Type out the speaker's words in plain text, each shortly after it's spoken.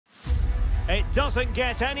It doesn't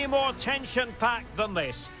get any more tension-packed than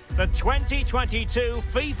this. The 2022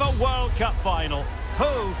 FIFA World Cup final.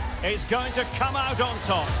 Who is going to come out on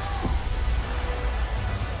top?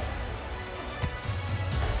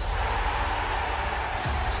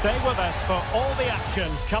 Stay with us for all the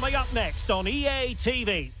action coming up next on EA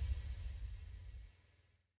TV.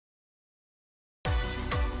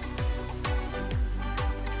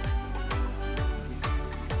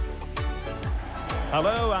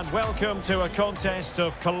 Hello and welcome to a contest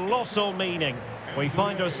of colossal meaning. We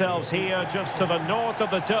find ourselves here just to the north of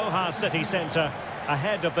the Doha city centre,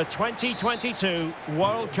 ahead of the 2022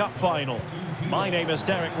 World Cup final. My name is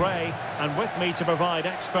Derek Ray, and with me to provide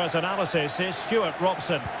expert analysis is Stuart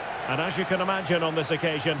Robson. And as you can imagine on this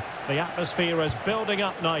occasion, the atmosphere is building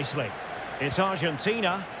up nicely. It's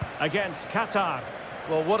Argentina against Qatar.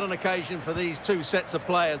 Well, what an occasion for these two sets of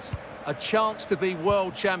players. A chance to be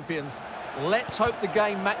world champions. Let's hope the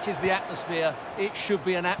game matches the atmosphere. It should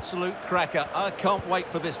be an absolute cracker. I can't wait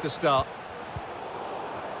for this to start.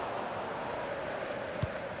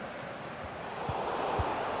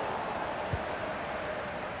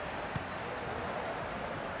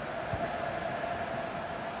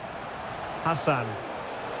 Hassan.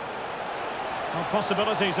 Well,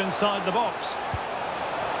 possibilities inside the box.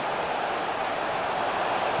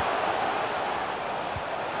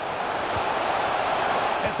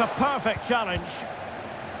 It's a perfect challenge.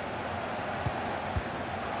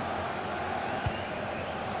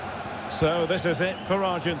 So this is it for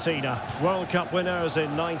Argentina. World Cup winners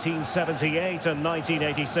in 1978 and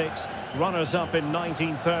 1986. Runners-up in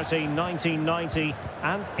 1930, 1990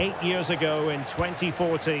 and 8 years ago in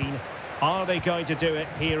 2014. Are they going to do it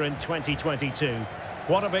here in 2022?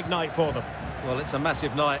 What a big night for them. Well, it's a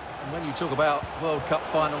massive night. And when you talk about World Cup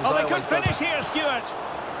finals... Oh, they could finish here, Stuart.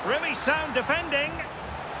 Really sound defending.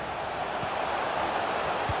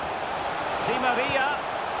 Di Maria.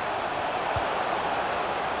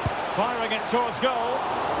 Firing it towards goal.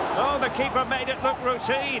 Oh, the keeper made it look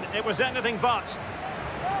routine. It was anything but.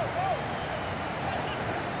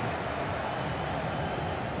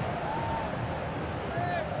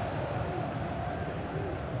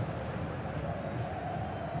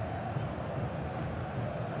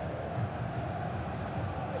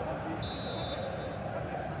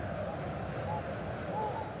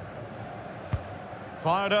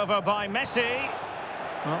 Fired over by Messi.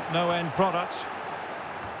 Well, no end product.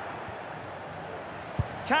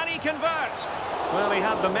 Can he convert? Well, he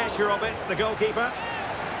had the measure of it, the goalkeeper.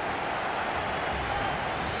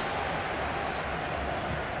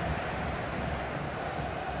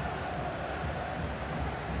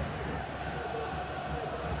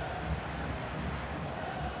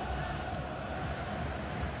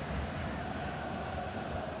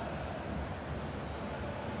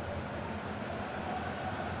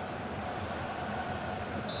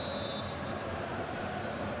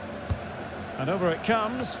 And over it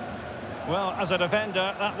comes. Well, as a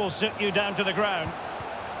defender, that will sit you down to the ground.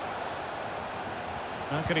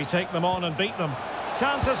 How can he take them on and beat them?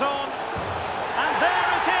 Chances on. And there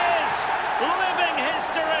it is! Living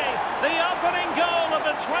history! The opening goal of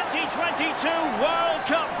the 2022 World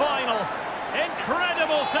Cup final.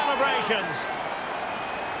 Incredible celebrations.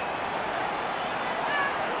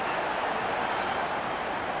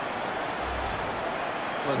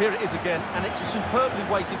 Well, here it is again, and it's a superbly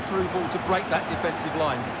weighted through ball to break that defensive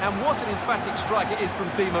line. And what an emphatic strike it is from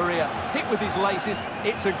Di Maria. Hit with his laces,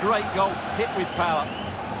 it's a great goal, hit with power.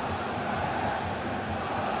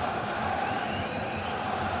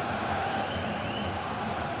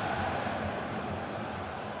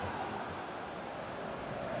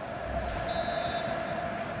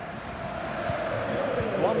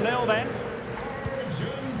 Nil then.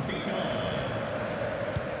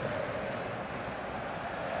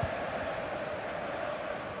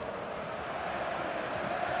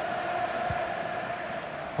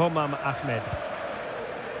 Homam Ahmed.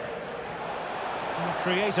 A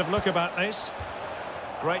creative look about this.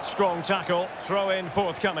 Great strong tackle, throw in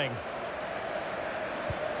forthcoming.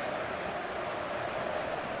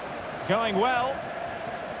 Going well.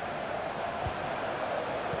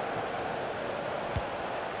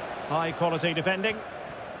 High quality defending.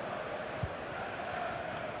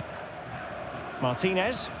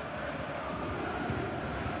 Martinez.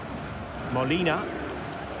 Molina.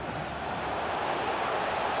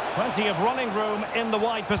 Plenty of running room in the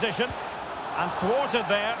wide position. And thwarted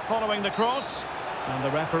there following the cross. And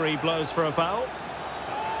the referee blows for a foul.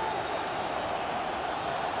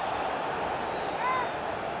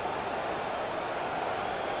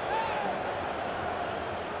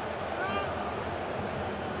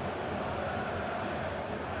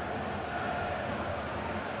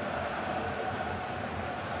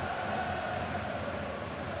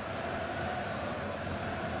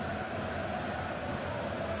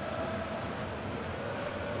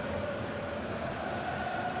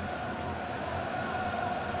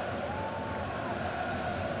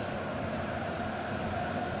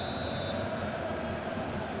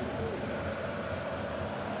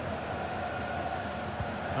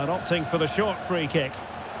 And opting for the short free kick.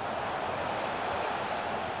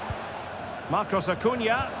 Marcos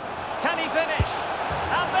Acuna. Can he finish?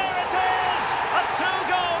 And there it is! A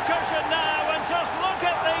two-goal cushion now, and just look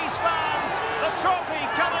at these fans! The trophy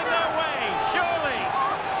coming their way, surely!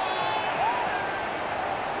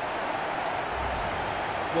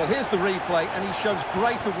 Well, here's the replay, and he shows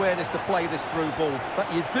great awareness to play this through ball.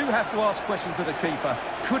 But you do have to ask questions of the keeper.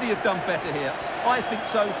 Could he have done better here? I think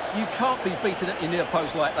so. You can't be beaten at your near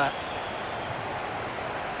post like that.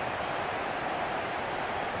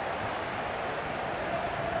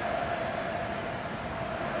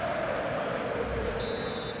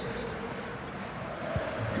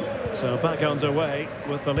 So back underway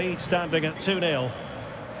with the lead standing at 2-0.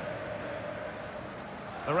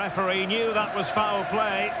 The referee knew that was foul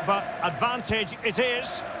play, but advantage it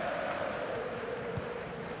is.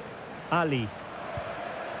 Ali.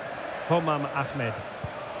 Homam Ahmed.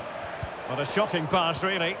 What a shocking pass,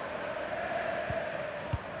 really.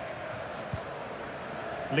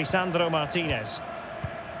 Lisandro Martinez.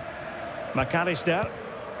 McAllister.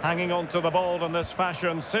 Hanging on to the ball in this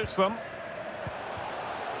fashion suits them.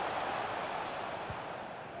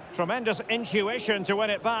 Tremendous intuition to win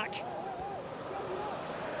it back.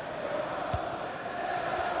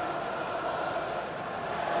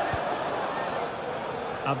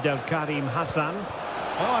 Abdelkarim Hassan.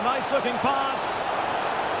 Oh, a nice looking pass.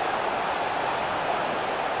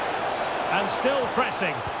 And still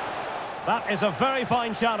pressing. That is a very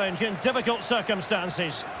fine challenge in difficult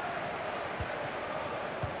circumstances.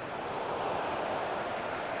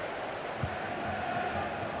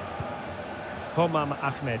 Homam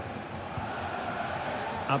Ahmed.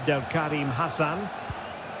 Abdelkarim Hassan.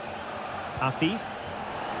 Afif.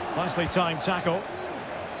 Nicely timed tackle.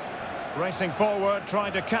 Racing forward,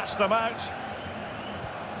 trying to catch them out.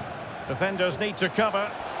 Defenders need to cover.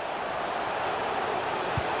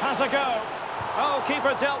 Has a go. Oh,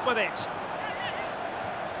 keeper dealt with it.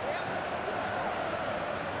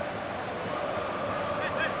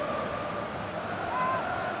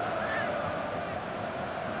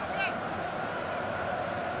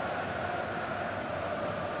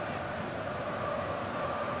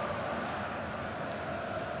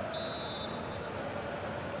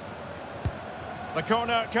 The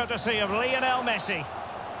corner courtesy of Lionel Messi.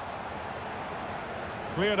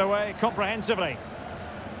 Cleared away comprehensively.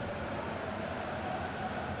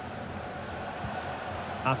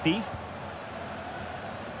 Afif.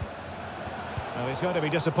 Well, he's going to be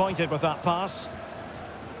disappointed with that pass.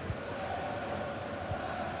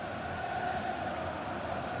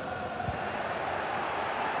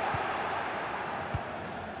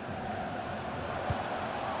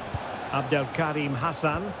 Abdelkarim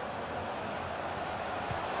Hassan.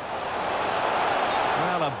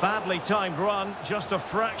 Well, a badly timed run, just a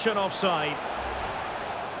fraction offside.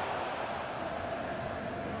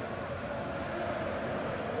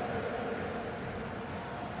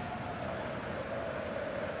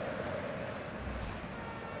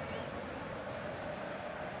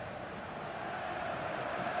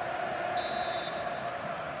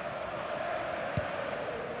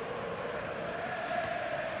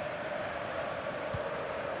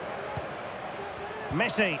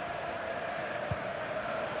 Messi.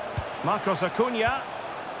 Marcos Acuna.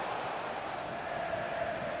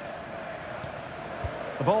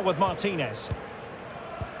 The ball with Martinez.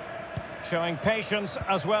 Showing patience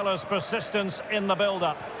as well as persistence in the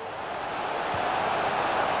build-up.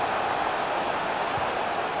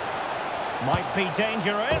 Might be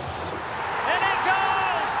dangerous. And it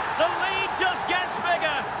goes! The lead just gets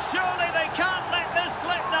bigger. Surely they can't let this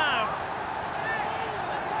slip now.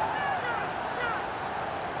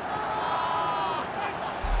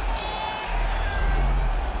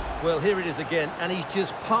 Well, here it is again, and he's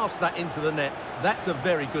just passed that into the net. That's a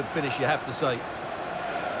very good finish, you have to say.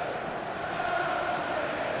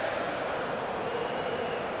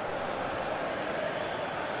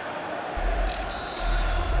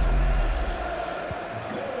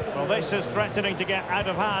 Well, this is threatening to get out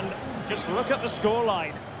of hand. Just look at the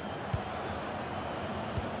scoreline.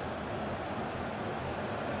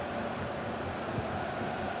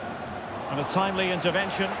 And a timely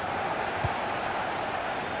intervention.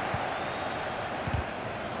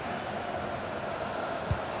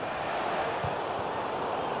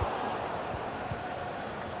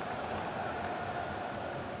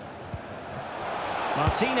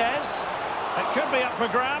 Martinez. It could be up for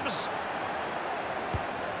grabs.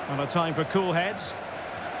 And a time for cool heads.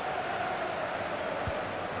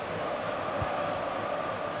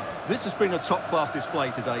 This has been a top-class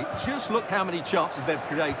display today. Just look how many chances they've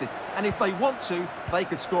created. And if they want to, they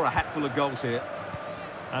could score a hatful of goals here.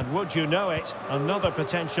 And would you know it, another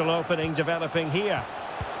potential opening developing here.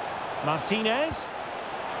 Martinez.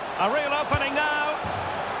 A real opening now.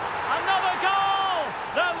 Another goal!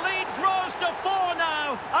 The lead grows to 4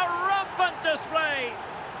 now. A rampant display.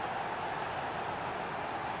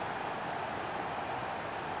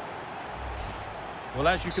 Well,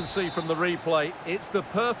 as you can see from the replay, it's the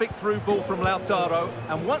perfect through ball from Lautaro,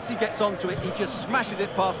 and once he gets onto it, he just smashes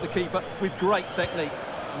it past the keeper with great technique.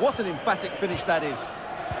 What an emphatic finish that is.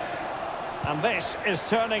 And this is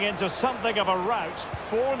turning into something of a rout.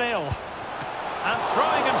 4-0. And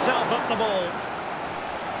throwing himself at the ball.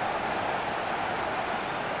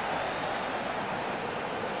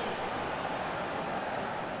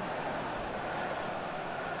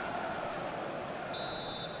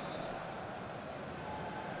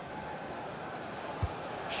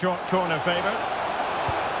 Short corner favour.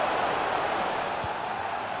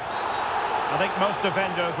 I think most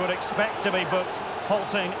defenders would expect to be booked,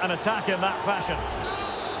 halting an attack in that fashion.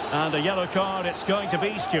 And a yellow card it's going to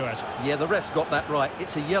be, Stuart. Yeah, the ref's got that right.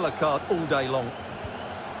 It's a yellow card all day long.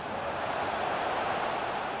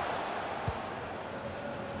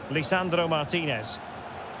 Lisandro Martinez.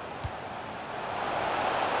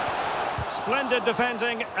 Splendid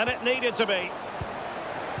defending, and it needed to be.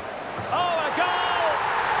 Oh, a goal!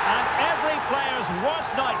 And every player's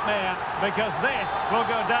worst nightmare, because this will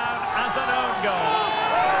go down as an own goal.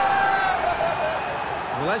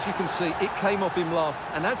 Well, as you can see, it came off him last,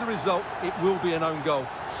 and as a result, it will be an own goal.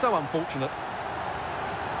 So unfortunate.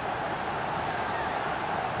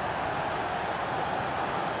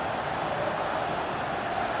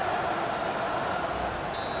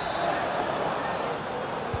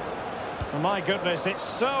 Oh, my goodness, it's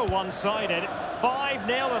so one-sided.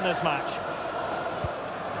 5-0 in this match.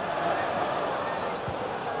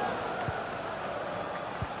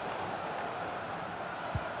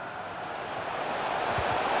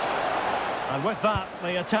 And with that,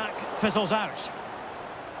 the attack fizzles out.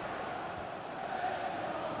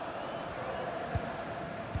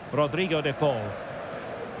 Rodrigo de Paul.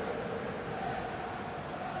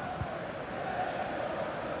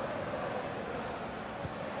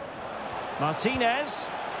 Martinez.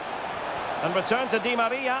 And return to Di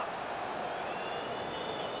Maria.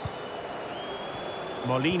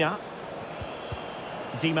 Molina.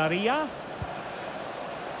 Di Maria.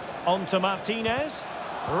 On to Martinez.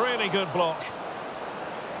 Really good block.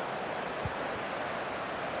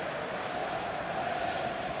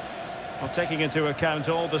 Well, taking into account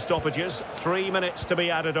all the stoppages, 3 minutes to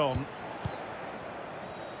be added on.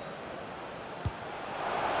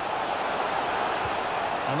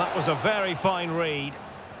 And that was a very fine read.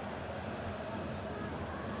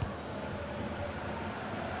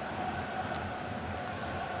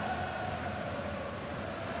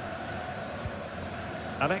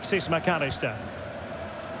 Alexis McAllister.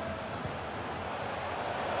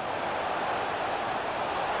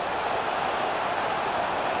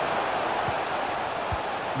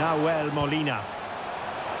 Nahuel Molina.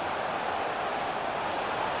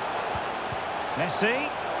 Messi.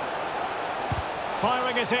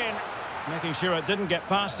 Firing it in. Making sure it didn't get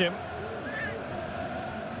past him.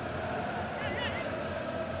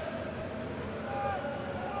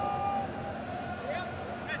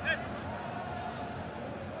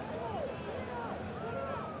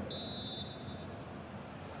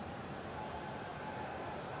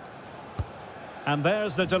 And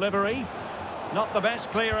there's the delivery. Not the best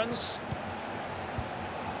clearance.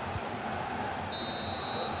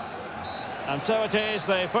 And so it is,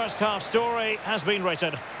 the first half story has been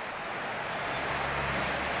written.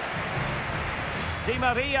 Di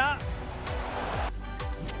Maria.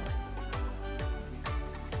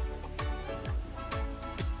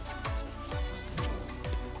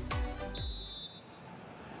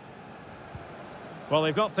 Well,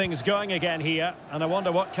 they've got things going again here, and I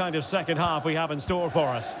wonder what kind of second half we have in store for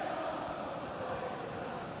us.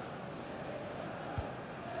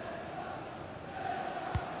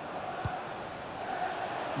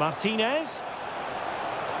 Martinez.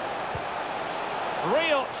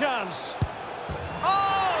 Real chance.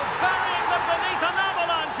 Oh, burying them beneath an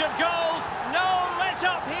avalanche of goals. No let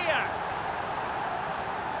up here.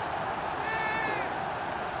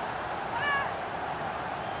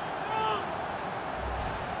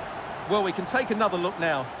 Well, we can take another look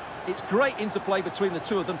now. It's great interplay between the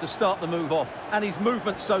two of them to start the move off. And his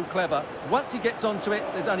movement's so clever. Once he gets onto it,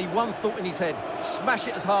 there's only one thought in his head. Smash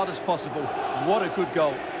it as hard as possible. What a good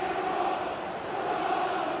goal.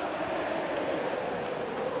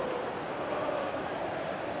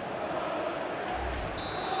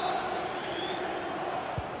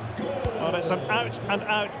 Well, it's an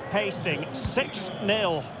out-and-out pasting.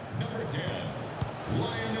 6-0.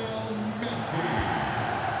 Lionel Messi.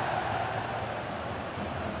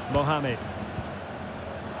 Mohamed.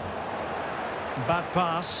 Bad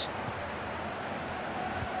pass.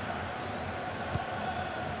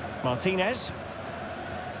 Martinez.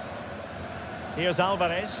 Here's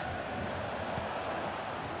Alvarez.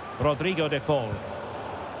 Rodrigo de Paul.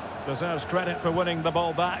 Deserves credit for winning the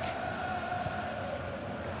ball back.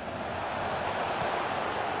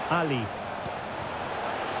 Ali.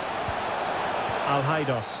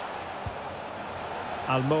 Al-Haidos.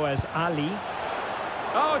 Almoez Ali.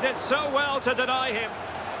 Oh, did so well to deny him.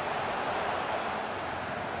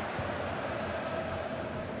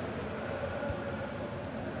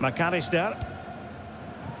 McAllister.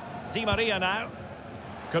 Di Maria now.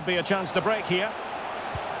 Could be a chance to break here.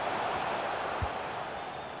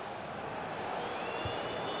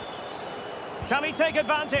 Can he take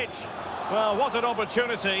advantage? Well, what an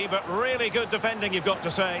opportunity, but really good defending, you've got to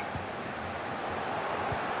say.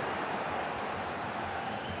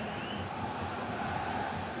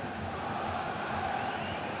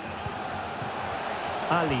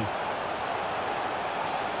 Ali.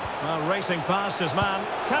 Well, racing past his man.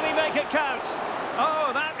 Can he make it count?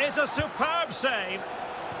 Oh, that is a superb save.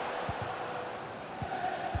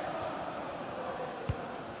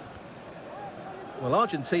 Well,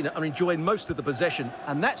 Argentina are enjoying most of the possession,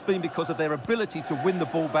 and that's been because of their ability to win the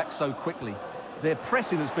ball back so quickly. Their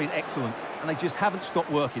pressing has been excellent, and they just haven't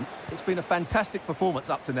stopped working. It's been a fantastic performance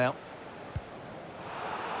up to now.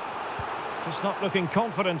 Just not looking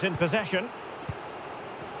confident in possession.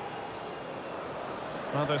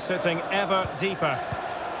 Well, they're sitting ever deeper.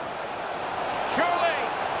 Surely!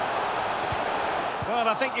 Well,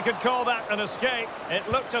 I think you could call that an escape. It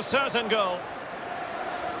looked a certain goal.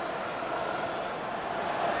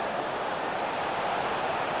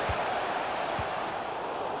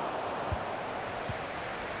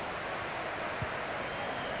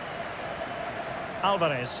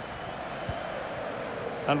 Alvarez.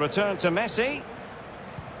 And return to Messi.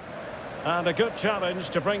 And a good challenge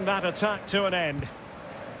to bring that attack to an end.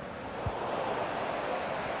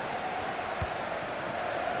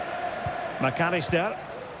 McAllister.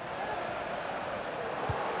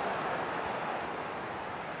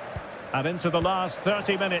 And into the last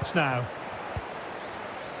 30 minutes now.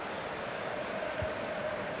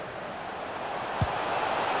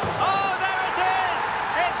 Oh, there it is!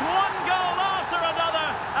 It's one goal after another,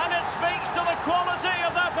 and it speaks to the quality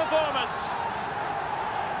of their performance.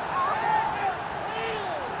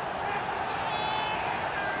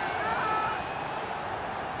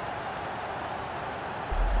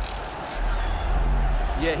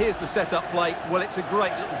 Yeah, here's the set-up play. Well, it's a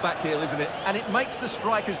great little back heel, isn't it? And it makes the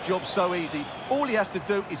striker's job so easy. All he has to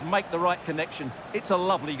do is make the right connection. It's a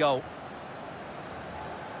lovely goal.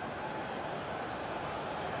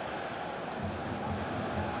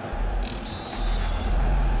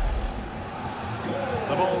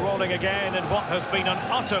 The ball rolling again in what has been an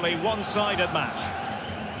utterly one-sided match.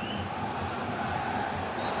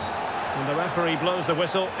 When the referee blows the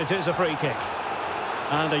whistle, it is a free kick.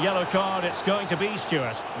 And a yellow card, it's going to be,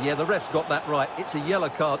 Stuart. Yeah, the ref's got that right. It's a yellow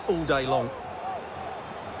card all day long.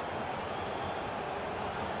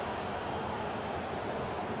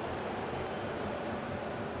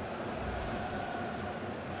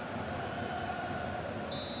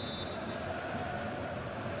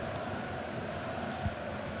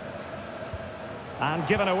 And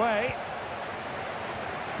given away.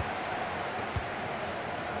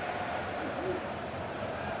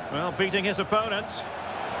 Well, beating his opponent.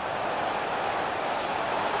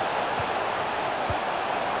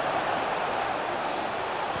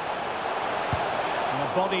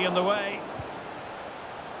 Body in the way.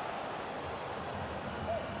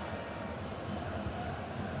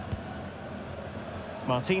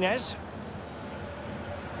 Martinez.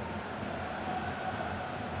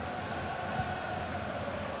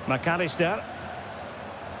 McAllister.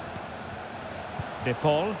 De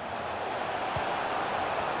Paul.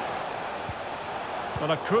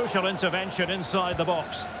 Well, a crucial intervention inside the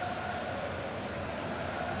box.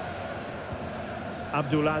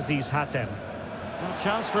 Abdulaziz Hatem. Well,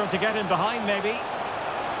 chance for him to get in behind, maybe.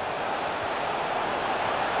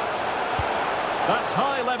 That's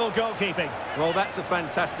high-level goalkeeping. Well, that's a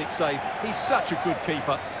fantastic save. He's such a good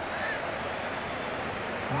keeper.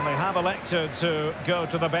 And they have elected to go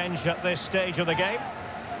to the bench at this stage of the game.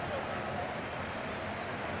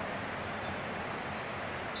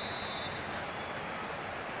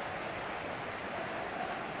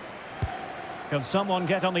 Can someone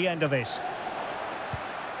get on the end of this?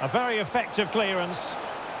 A very effective clearance.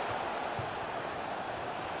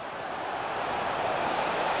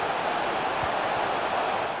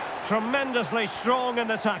 tremendously strong in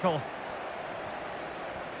the tackle.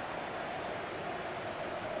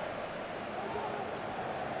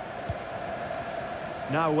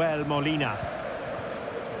 Nahuel Molina.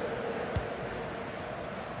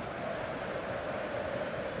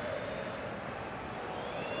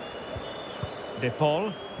 De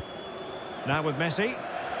Paul. Now with Messi.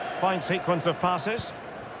 Fine sequence of passes.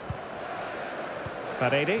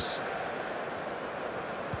 Paredes.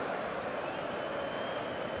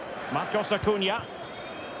 Marcos Acuna.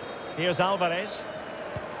 Here's Alvarez.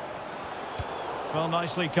 Well,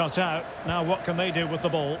 nicely cut out. Now what can they do with the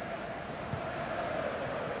ball?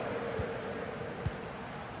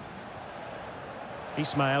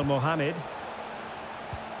 Ismail Mohamed.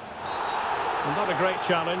 Well, not a great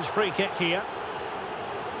challenge. Free kick here.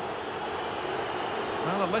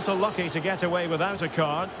 Well, a little lucky to get away without a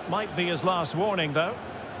card. Might be his last warning, though.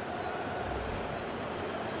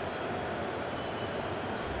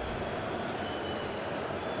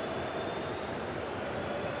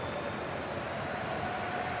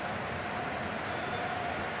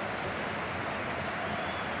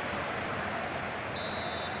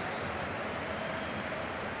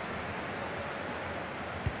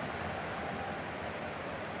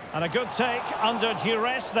 And a good take under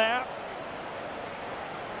duress there.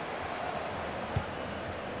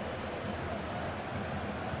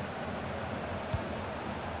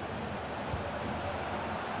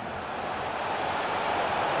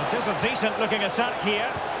 It is a decent looking attack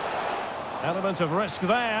here. Element of risk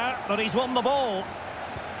there, but he's won the ball.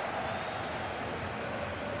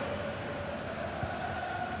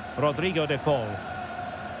 Rodrigo de Paul.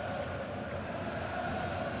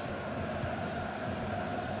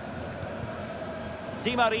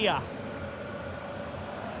 Di Maria.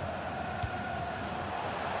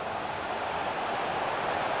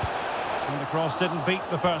 And the cross didn't beat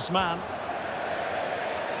the first man.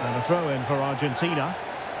 And a throw-in for Argentina.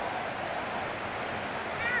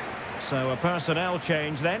 So a personnel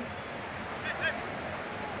change then.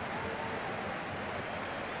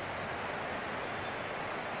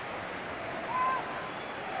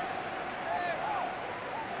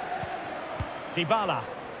 Dybala.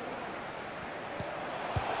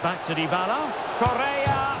 Back to Dybala.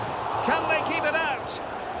 Correa. Can they keep it out?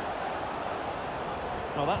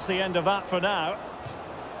 Well, that's the end of that for now.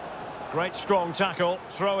 Great strong tackle.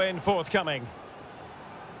 Throw in forthcoming.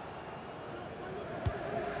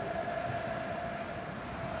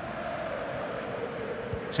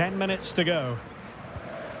 Ten minutes to go.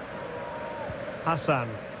 Hassan.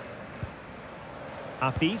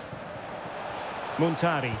 Afif.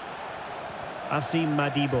 Muntari. Asim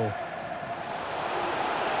Madibo.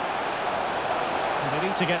 They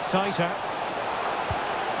need to get tighter.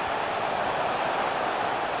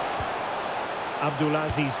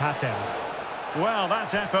 Abdulaziz Hatem. Well,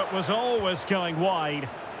 that effort was always going wide.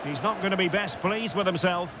 He's not going to be best pleased with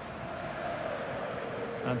himself.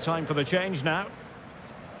 And time for the change now.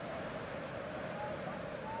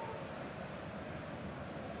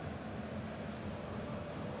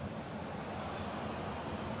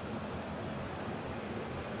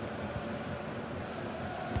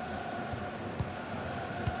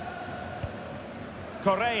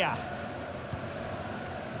 Correa.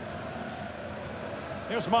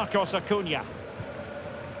 Here's Marcos Acuna.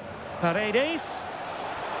 Paredes.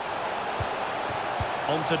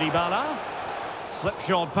 On to Dybala.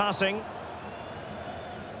 Slipshod passing.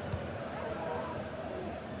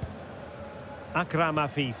 Akram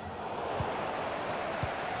Afif.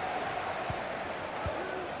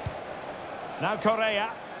 Now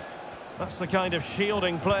Correa. That's the kind of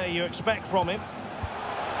shielding play you expect from him.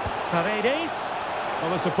 Paredes. Well,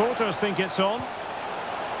 the supporters think it's on.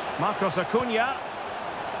 Marcos Acuna.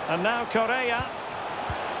 And now Correa.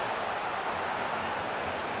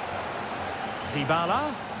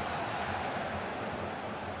 Dybala.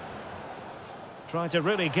 Trying to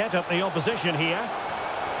really get at the opposition here.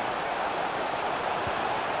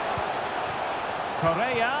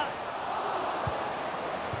 Correa.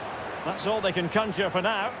 That's all they can conjure for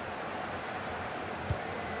now.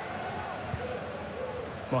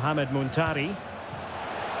 Mohamed Muntari.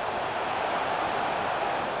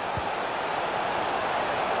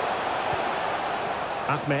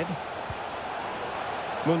 Ahmed.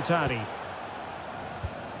 Muntari.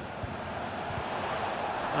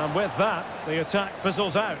 And with that, the attack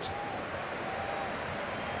fizzles out.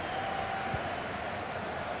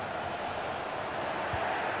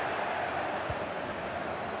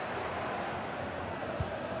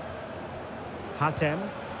 Hatem.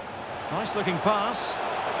 Nice looking pass.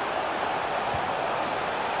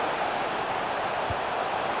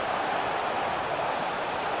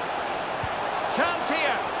 Chance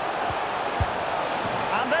here.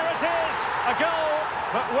 A goal,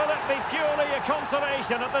 but will it be purely a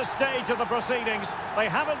consolation at this stage of the proceedings? They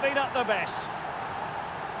haven't been at their best.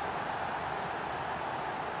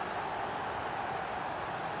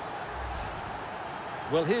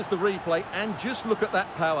 Well, here's the replay, and just look at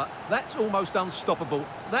that power. That's almost unstoppable.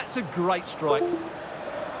 That's a great strike.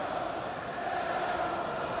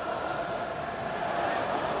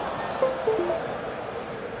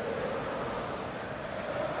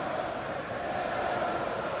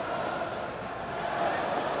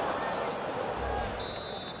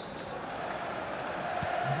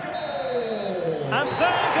 And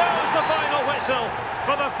there goes the final whistle.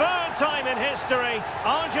 For the third time in history,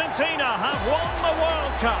 Argentina have won the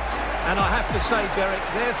World Cup. And I have to say, Derek,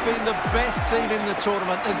 they've been the best team in the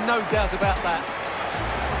tournament. There's no doubt about that.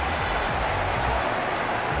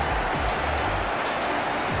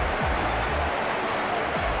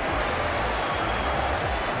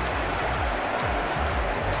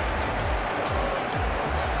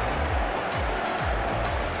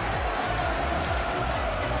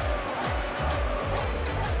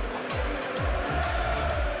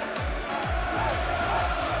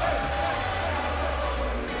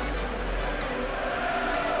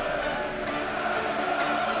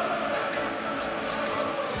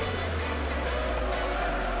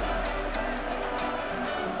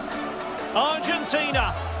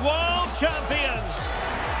 Argentina, world champions.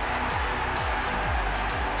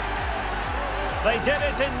 They did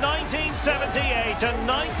it in 1978 and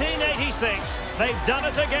 1986. They've done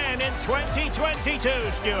it again in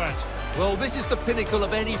 2022, Stuart. Well, this is the pinnacle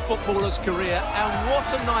of any footballer's career, and what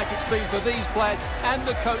a night it's been for these players and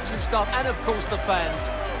the coaching staff and, of course, the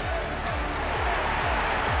fans.